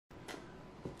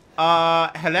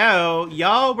Hello?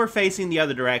 Y'all were facing the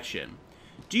other direction.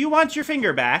 Do you want your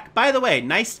finger back? By the way,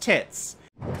 nice tits.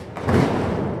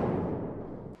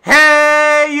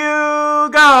 Hey, you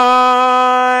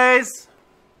guys!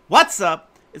 What's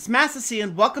up? It's MastaC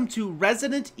and welcome to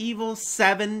Resident Evil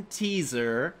 7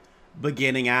 teaser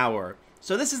beginning hour.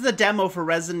 So this is the demo for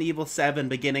Resident Evil 7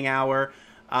 beginning hour.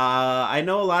 I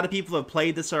know a lot of people have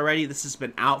played this already. This has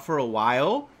been out for a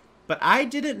while. But I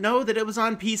didn't know that it was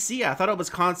on PC. I thought it was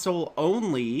console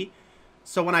only.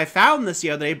 So when I found this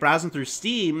the other day, browsing through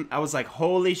Steam, I was like,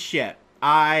 holy shit,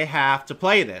 I have to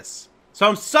play this. So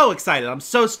I'm so excited. I'm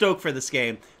so stoked for this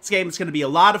game. This game is going to be a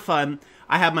lot of fun.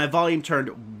 I have my volume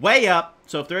turned way up.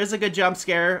 So if there is a good jump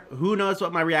scare, who knows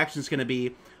what my reaction is going to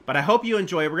be. But I hope you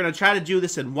enjoy it. We're going to try to do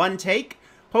this in one take.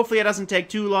 Hopefully it doesn't take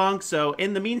too long. So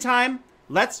in the meantime,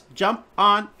 let's jump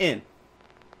on in.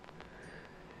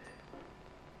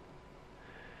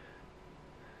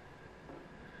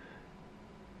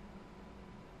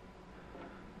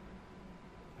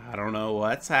 I don't know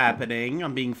what's happening.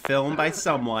 I'm being filmed by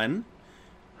someone.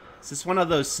 Is this one of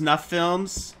those snuff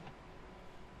films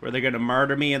where they're gonna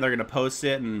murder me and they're gonna post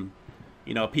it and,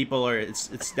 you know, people are,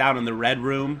 it's down in the red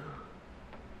room.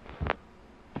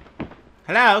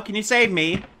 Hello, can you save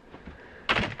me?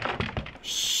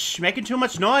 Shh, making too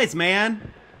much noise, man.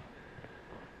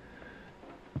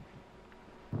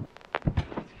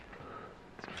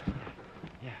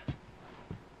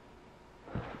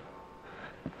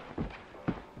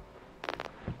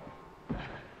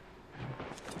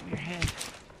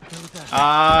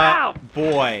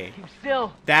 Boy.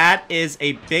 That is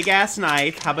a big-ass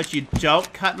knife. How about you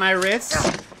don't cut my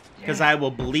wrists? Because I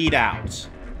will bleed out.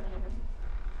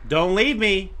 Don't leave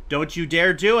me. Don't you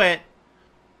dare do it.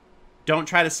 Don't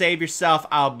try to save yourself.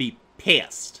 I'll be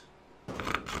pissed.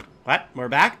 What? We're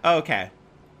back? Okay.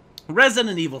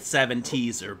 Resident Evil 7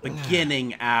 teaser.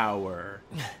 Beginning hour.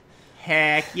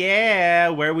 Heck yeah.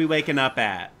 Where are we waking up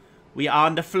at? We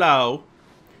on the flow.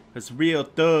 Because real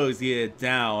thugs get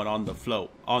down on the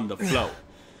float. On the float.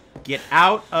 Get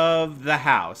out of the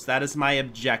house. That is my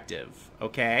objective.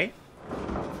 Okay?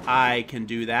 I can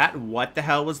do that. What the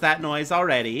hell was that noise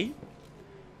already?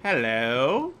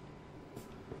 Hello?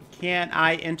 Can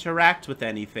I interact with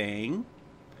anything?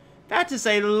 That is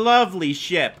a lovely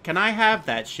ship. Can I have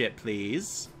that ship,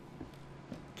 please?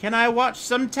 Can I watch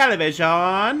some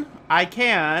television? I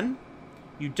can.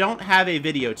 You don't have a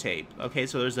videotape. Okay,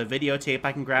 so there's a videotape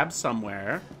I can grab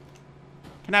somewhere.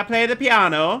 Can I play the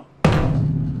piano?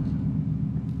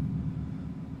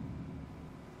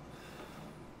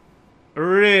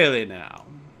 Really now?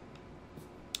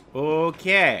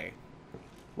 Okay.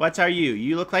 What are you?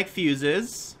 You look like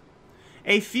fuses.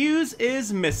 A fuse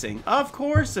is missing. Of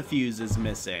course a fuse is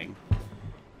missing.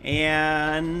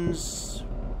 And...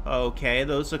 okay,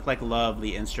 those look like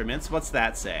lovely instruments. What's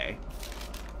that say?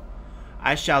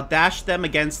 I shall dash them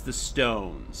against the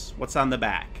stones. What's on the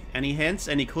back? Any hints?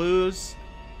 Any clues?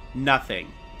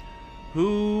 Nothing.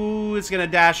 Who is gonna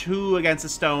dash who against the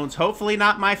stones? Hopefully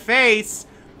not my face.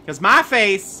 Because my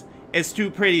face is too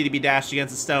pretty to be dashed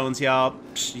against the stones, y'all.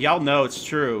 Y'all know it's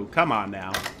true. Come on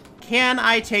now. Can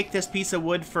I take this piece of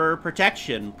wood for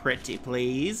protection, pretty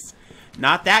please?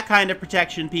 Not that kind of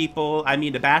protection, people. I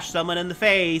mean to bash someone in the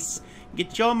face.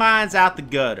 Get your minds out the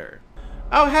gutter.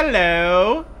 Oh,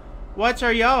 hello. What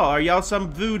are y'all? Are y'all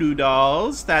some voodoo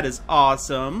dolls? That is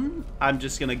awesome. I'm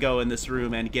just gonna go in this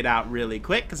room and get out really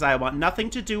quick because I want nothing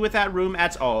to do with that room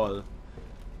at all.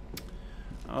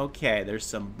 Okay, there's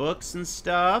some books and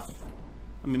stuff.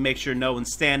 Let me make sure no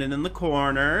one's standing in the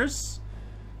corners.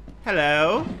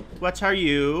 Hello. What are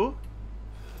you?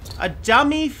 A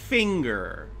dummy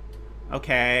finger.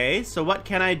 Okay, so what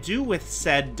can I do with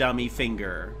said dummy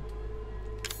finger?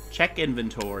 Check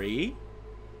inventory.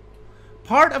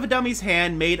 Part of a dummy's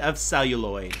hand made of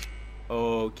celluloid.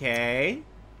 Okay.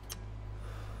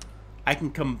 I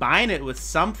can combine it with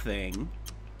something,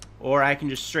 or I can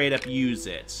just straight up use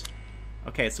it.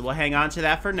 Okay, so we'll hang on to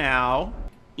that for now.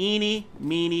 Eeny,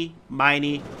 meeny,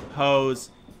 miny, hoes.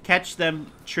 Catch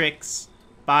them tricks,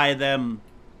 buy them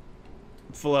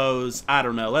flows. I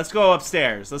don't know. Let's go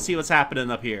upstairs. Let's see what's happening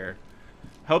up here.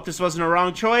 Hope this wasn't a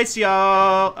wrong choice,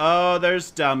 y'all. Oh,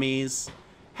 there's dummies.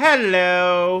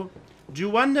 Hello. Do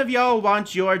one of y'all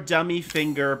want your dummy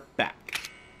finger back?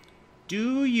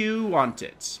 Do you want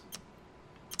it?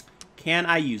 Can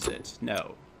I use it?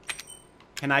 No.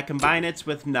 Can I combine it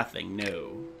with nothing?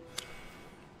 No.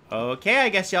 Okay, I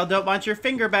guess y'all don't want your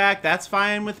finger back. That's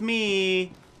fine with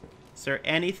me. Is there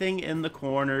anything in the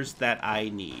corners that I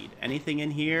need? Anything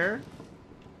in here?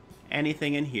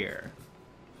 Anything in here?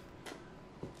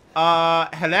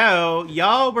 Hello?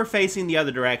 Y'all were facing the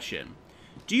other direction.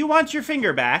 Do you want your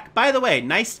finger back? By the way,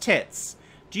 nice tits.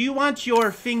 Do you want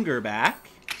your finger back?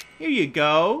 Here you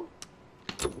go.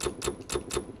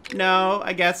 No,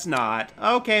 I guess not.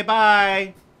 Okay,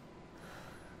 bye.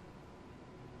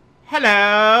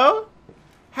 Hello?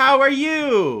 How are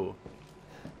you?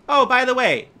 Oh, by the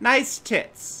way, nice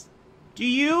tits. Do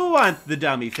you want the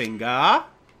dummy finger?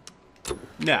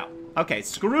 No. Okay,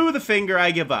 screw the finger,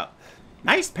 I give up.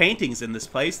 Nice paintings in this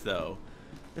place, though.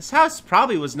 This house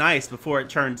probably was nice before it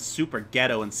turned super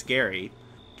ghetto and scary.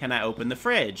 Can I open the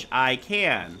fridge? I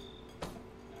can.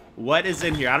 What is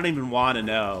in here? I don't even want to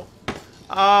know.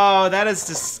 Oh, that is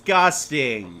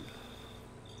disgusting.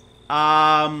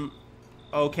 Okay,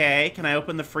 can I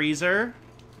open the freezer?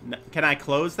 No, can I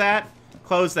close that?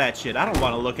 Close that shit. I don't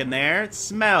want to look in there. It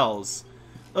smells.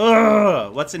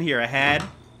 Ugh. What's in here? A head?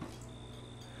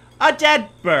 A dead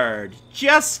bird.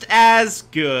 Just as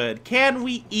good. Can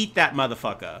we eat that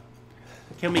motherfucker?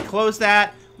 Can we close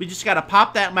that? We just gotta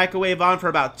pop that microwave on for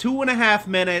about 2.5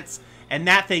 minutes, and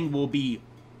that thing will be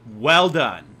well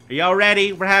done. Are y'all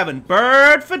ready? We're having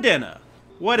bird for dinner.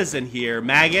 What is in here?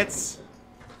 Maggots?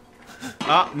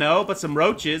 Oh, no, but some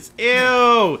roaches.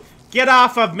 Ew! Get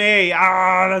off of me!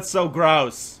 Ah, that's so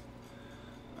gross.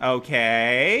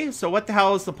 Okay, so what the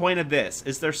hell is the point of this?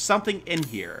 Is there something in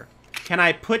here? Can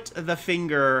I put the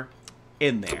finger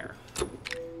in there?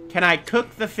 Can I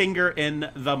cook the finger in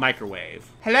the microwave?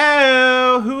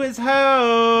 Hello? Who is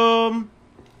home?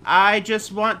 I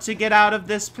just want to get out of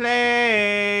this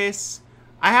place.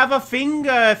 I have a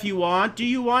finger if you want. Do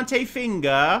you want a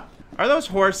finger? Are those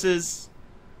horses?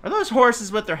 Are those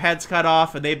horses with their heads cut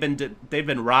off and they've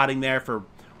been rotting there for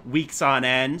weeks on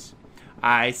end?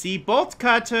 I see bolt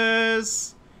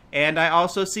cutters. And I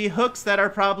also see hooks that are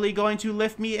probably going to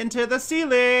lift me into the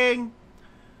ceiling.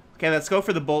 Okay, let's go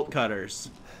for the bolt cutters.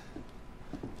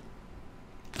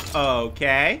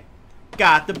 Okay.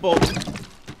 Got the bolt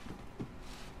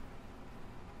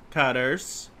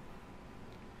cutters.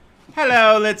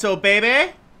 Hello, little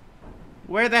baby.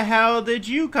 Where the hell did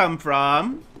you come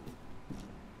from?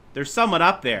 There's someone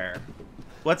up there.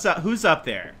 What's up? Who's up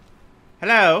there?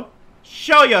 Hello?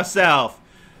 Show yourself.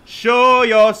 Show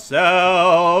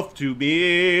yourself to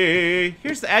me.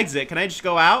 Here's the exit. Can I just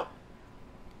go out?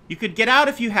 You could get out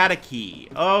if you had a key.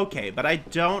 Okay, but I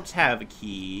don't have a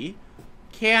key.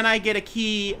 Can I get a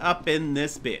key up in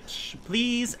this bitch?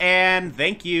 Please and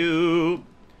thank you.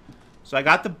 So I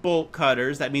got the bolt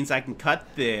cutters. That means I can cut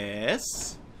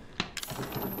this.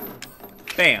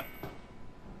 Bam.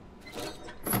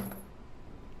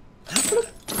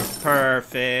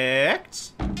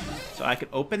 Perfect. So I could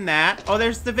open that. Oh,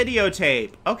 there's the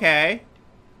videotape. Okay.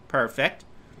 Perfect.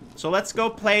 So let's go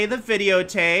play the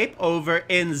videotape over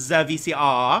in the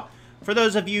VCR. For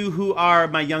those of you who are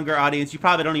my younger audience, you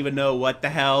probably don't even know what the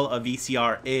hell a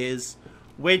VCR is.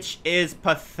 Which is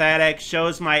pathetic.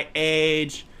 Shows my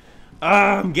age.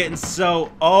 I'm getting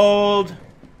so old.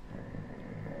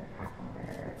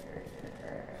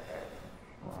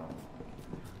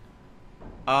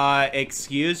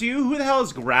 Excuse you? Who the hell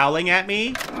is growling at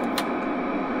me?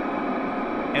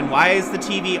 And why is the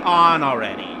TV on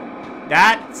already?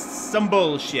 That's some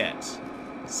bullshit.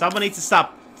 Someone needs to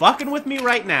stop fucking with me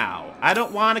right now. I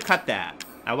don't want to cut that.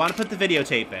 I want to put the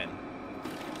videotape in.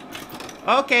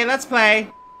 Okay, let's play.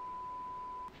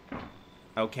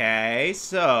 Okay,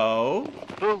 so...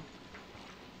 Boo.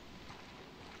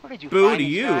 Where did you Boo find to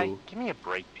this you. guy? Give me a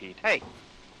break, Pete. Hey,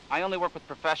 I only work with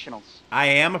professionals. I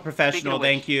am a professional, Speaking of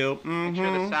thank you. Make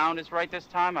sure the sound is right this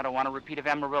time. I don't want a repeat of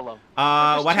Amarillo.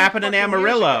 What happened in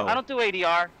Amarillo? I don't do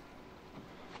ADR.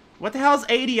 What the hell's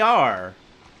ADR?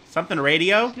 Something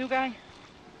radio? This new guy? I'm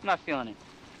not feeling it.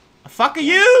 Fuck are Don't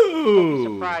be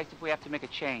you! surprised if we have to make a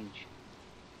change.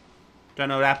 Don't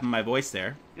know what happened to my voice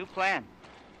there. New plan.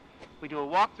 We do a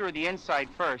walkthrough of the inside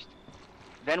first,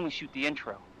 then we shoot the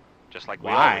intro. Just like we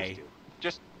Why? always do.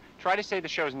 Just try to say the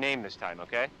show's name this time,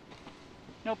 okay?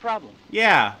 No problem.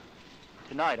 Yeah.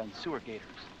 Tonight on Sewer Gators,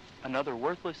 another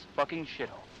worthless fucking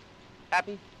shithole.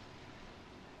 Happy?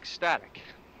 Ecstatic.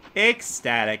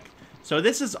 Ecstatic. So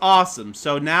this is awesome.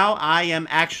 So now I am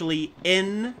actually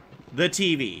in the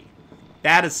TV.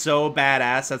 That is so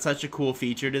badass. That's such a cool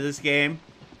feature to this game.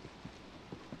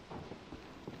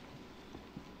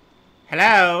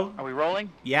 Hello? Are we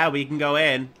rolling? Yeah, we can go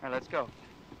in. All right, let's go.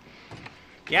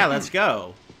 Yeah, let's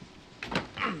go.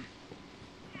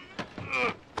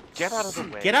 Get out of the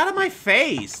way. Get out of my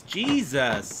face.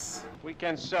 Jesus.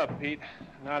 Weekend sub, Pete.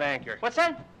 Not anchor. What's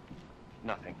that?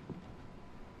 Nothing.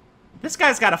 This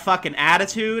guy's got a fucking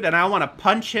attitude, and I want to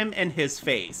punch him in his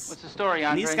face. What's the story, And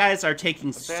Andre? these guys are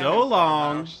taking so Abandoned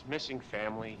long farmhouse, missing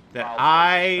family. that foul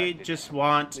I suspected. just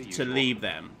want The to usual. leave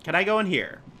them. Can I go in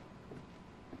here?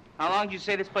 How long did you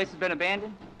say this place has been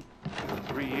abandoned?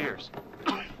 3 years.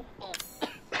 I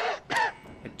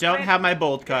don't have my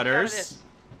bolt Get out of cutters. this.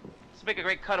 Let's make a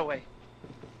great cutaway.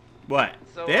 What?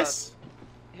 So, This?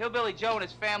 Hillbilly Joe and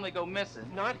his family go missing.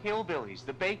 Not hillbillies,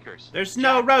 the bakers. There's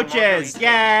no Jack roaches! and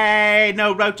Marguerite. Yay!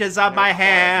 No roaches on my Their flag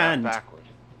out hand! backward.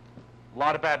 A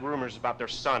lot of bad rumors about their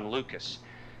son, Lucas.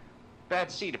 Bad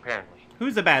seed, apparently.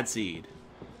 Who's a bad seed?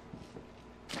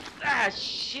 Ah,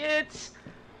 shit!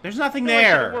 There's nothing I should've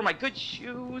there. wore my good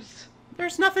shoes.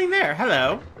 There's nothing there.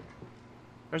 Hello.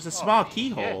 There's a small shit.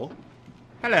 keyhole.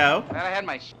 Hello. Glad I had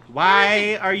my.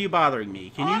 Why are you bothering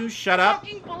me? Can you shut up?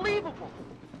 Fucking believable.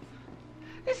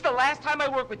 This is the last time I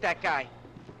work with that guy.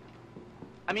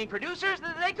 I mean, producers,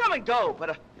 they come and go,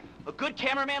 but a good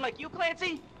cameraman like you,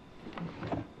 Clancy,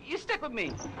 you stick with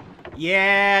me.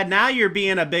 Yeah, now you're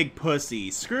being a big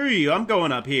pussy. Screw you, I'm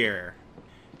going up here.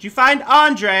 Did you find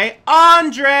Andre?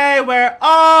 Andre, where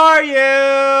are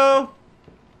you?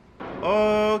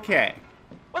 Okay.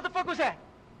 What the fuck was that?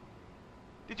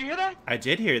 Did you hear that? I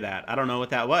did hear that. I don't know what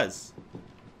that was.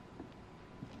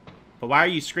 But why are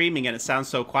you screaming and it sounds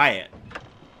so quiet?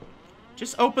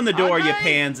 Just open the door, you Andre?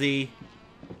 pansy.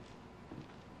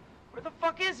 Where the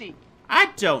fuck is he?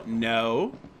 I don't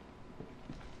know.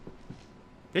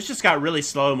 This just got really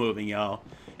slow moving, y'all.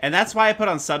 And that's why I put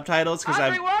on subtitles, because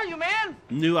Andre, I where are you, man?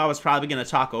 knew I was probably going to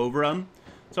talk over them.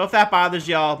 So if that bothers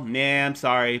y'all, nah, I'm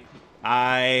sorry.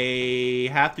 I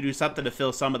have to do something to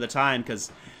fill some of the time,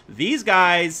 because these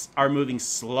guys are moving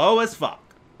slow as fuck.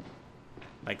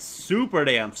 Like, super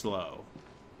damn slow.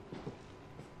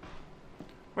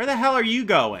 Where the hell are you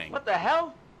going? What the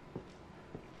hell?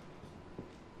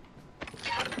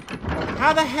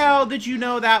 How the hell did you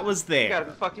know that was You gotta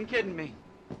there? be fucking kidding me.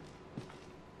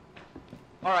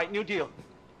 All right, new deal.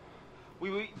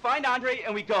 We find Andre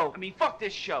and we go. I mean, fuck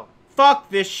this show. Fuck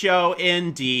this show,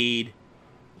 indeed.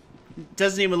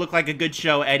 Doesn't even look like a good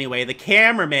show anyway. The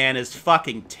cameraman is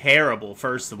fucking terrible,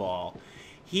 first of all.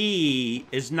 He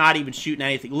is not even shooting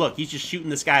anything. Look, he's just shooting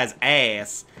this guy's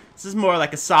ass. This is more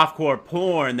like a softcore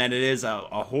porn than it is a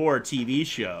horror TV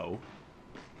show.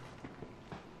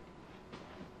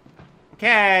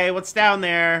 Okay, what's down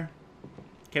there?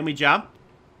 Can we jump?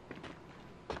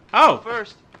 Oh!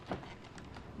 First,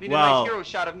 need Well. a nice hero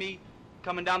shot of me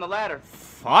coming down the ladder.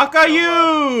 Fuck are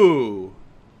you!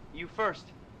 You first.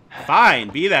 Fine,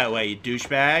 be that way, you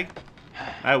douchebag.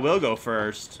 I will go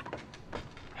first.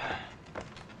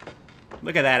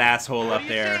 Look at that asshole What up do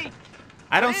you there. see?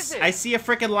 I don't. What is it? I see a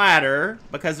freaking ladder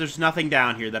because there's nothing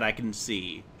down here that I can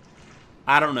see.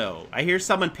 I don't know. I hear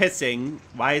someone pissing.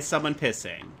 Why is someone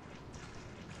pissing?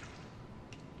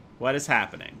 What is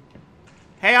happening?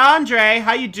 Hey, Andre,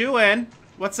 how you doing?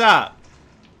 What's up?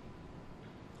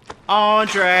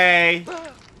 Andre.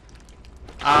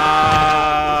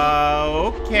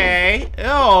 Okay.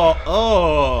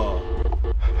 Oh.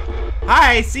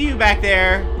 Hi, see you back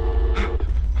there.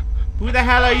 Who the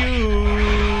hell are you?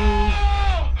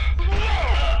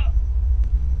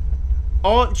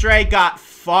 Andre got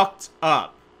fucked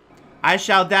up. I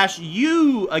shall dash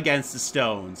you against the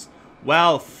stones.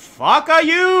 Well, fuck are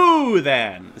you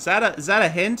then? Is that a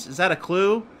hint? Is that a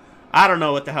clue? I don't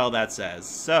know what the hell that says.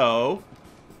 So,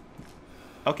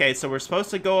 okay, so we're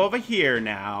supposed to go over here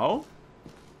now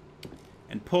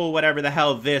and pull whatever the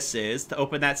hell this is to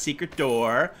open that secret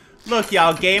door. Look,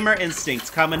 y'all, gamer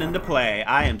instincts coming into play.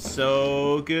 I am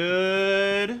so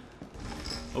good.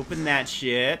 Open that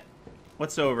shit.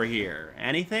 What's over here?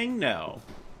 Anything? No.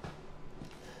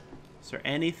 Is there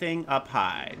anything up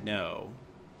high? No.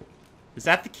 Is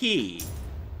that the key?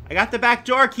 I got the back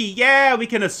door key. Yeah, we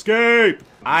can escape.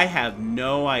 I have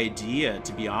no idea,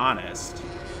 to be honest.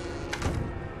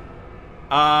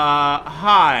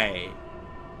 Hi.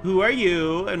 Who are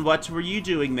you, and what were you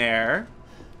doing there?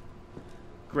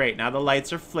 Great, now the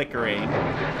lights are flickering.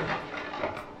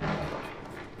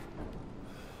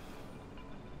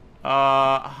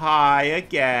 Hi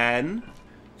again.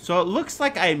 So it looks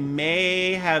like I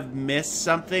may have missed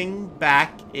something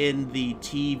back in the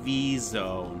TV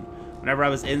zone. Whenever I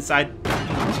was inside...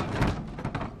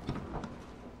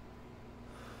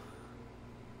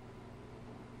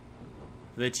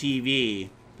 the TV.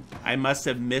 I must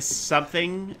have missed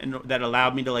something that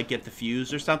allowed me to, like, get the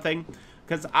fuse or something.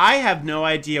 Because I have no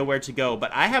idea where to go,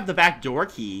 but I have the back door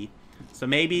key. So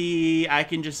maybe I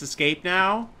can just escape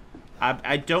now?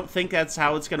 I don't think that's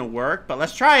how it's going to work, but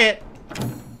let's try it.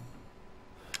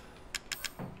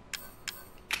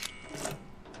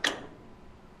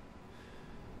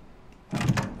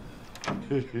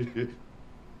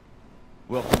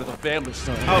 Welcome to the family,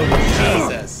 son. Oh,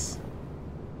 Jesus.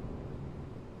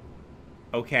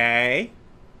 Okay.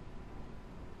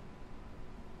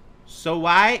 So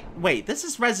why... Wait, this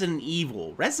is Resident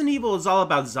Evil. Resident Evil is all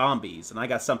about zombies, and I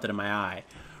got something in my eye.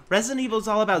 Resident Evil is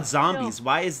all about zombies.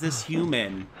 Why is this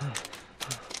human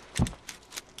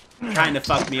trying to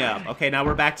fuck me up? Okay, now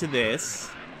we're back to this.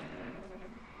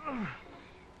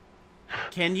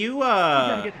 Can you,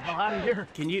 Gotta get the hell out of here.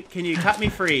 Can you cut me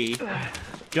free?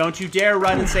 Don't you dare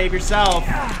run and save yourself.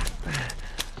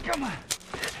 Come on.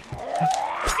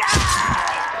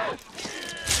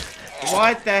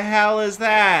 What the hell is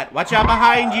that? Watch out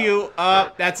behind you.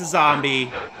 That's a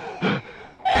zombie.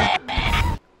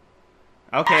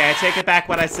 Okay, I take it back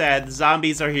what I said. The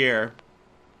zombies are here.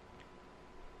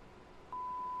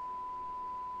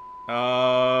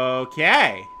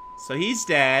 Okay. So he's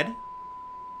dead.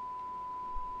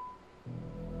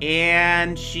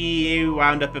 And she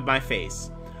wound up in my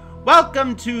face.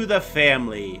 Welcome to the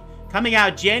family. Coming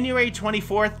out January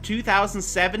 24th,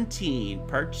 2017.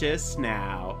 Purchase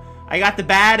now. I got the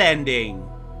bad ending.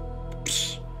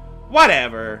 Psh,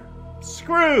 whatever.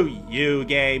 Screw you,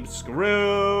 game.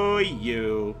 Screw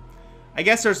you. I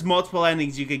guess there's multiple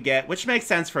endings you could get, which makes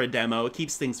sense for a demo. It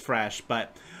keeps things fresh,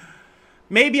 but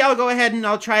maybe I'll go ahead and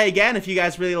I'll try again if you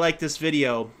guys really like this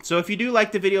video. So if you do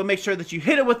like the video, make sure that you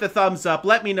hit it with the thumbs up.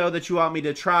 Let me know that you want me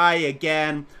to try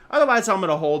again. Otherwise, I'm going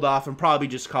to hold off and probably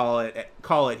just call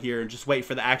it here and just wait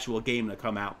for the actual game to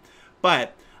come out.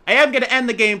 But I am going to end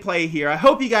the gameplay here. I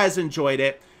hope you guys enjoyed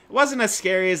it. It wasn't as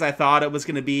scary as I thought it was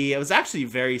going to be. It was actually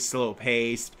very slow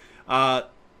paced. The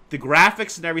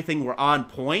graphics and everything were on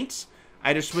point.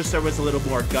 I just wish there was a little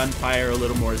more gunfire, a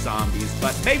little more zombies,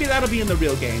 but maybe that'll be in the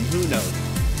real game, who knows.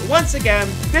 But once again,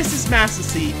 this is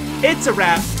MastaC, it's a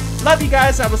wrap. Love you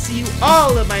guys, I will see you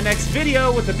all in my next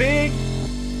video with a big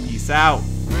peace out.